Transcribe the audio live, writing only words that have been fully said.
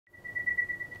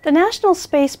The National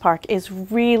Space Park is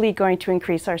really going to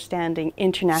increase our standing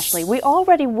internationally. We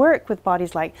already work with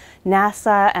bodies like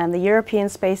NASA and the European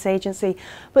Space Agency,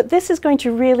 but this is going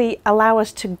to really allow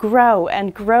us to grow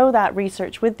that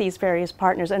research with these various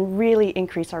partners and really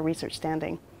increase our research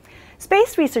standing.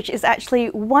 Space research is actually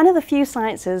one of the few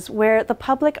sciences where the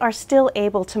public are still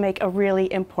able to make a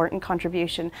really important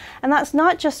contribution. And that's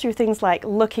not just through things like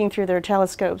looking through their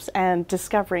telescopes and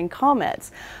discovering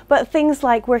comets, but things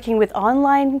like working with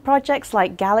online projects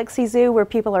like Galaxy Zoo, where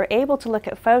people are able to look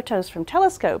at photos from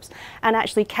telescopes and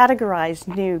actually categorize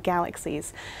new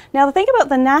galaxies. Now, the thing about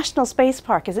the National Space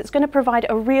Park is it's going to provide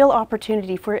a real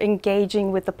opportunity for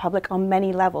engaging with the public on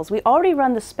many levels. We already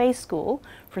run the Space School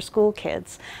for school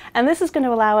kids, and this is going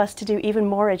to allow us to do even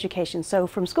more education, so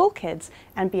from school kids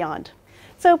and beyond.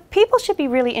 So people should be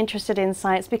really interested in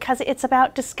science because it's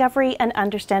about discovery and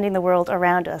understanding the world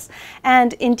around us,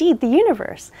 and indeed the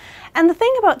universe. And the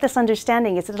thing about this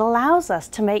understanding is it allows us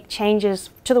to make changes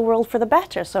to the world for the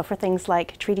better, so for things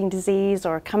like treating disease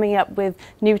or coming up with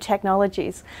new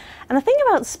technologies. And the thing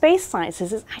about space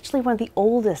sciences is actually one of the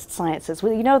oldest sciences.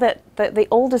 You know that the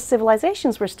oldest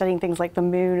civilizations were studying things like the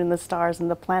moon and the stars and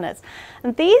the planets.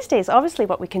 And these days, obviously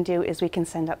what we can do is we can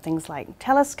send up things like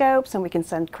telescopes, and we can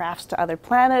send crafts to other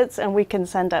planets, and we can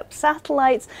send up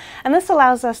satellites. And this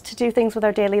allows us to do things with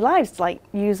our daily lives, like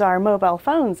use our mobile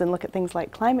phones and look at things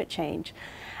like climate change.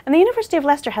 And the University of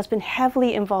Leicester has been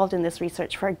heavily involved in this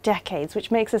research for decades,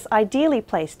 which makes us ideally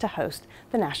placed to host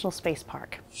the National Space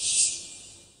Park.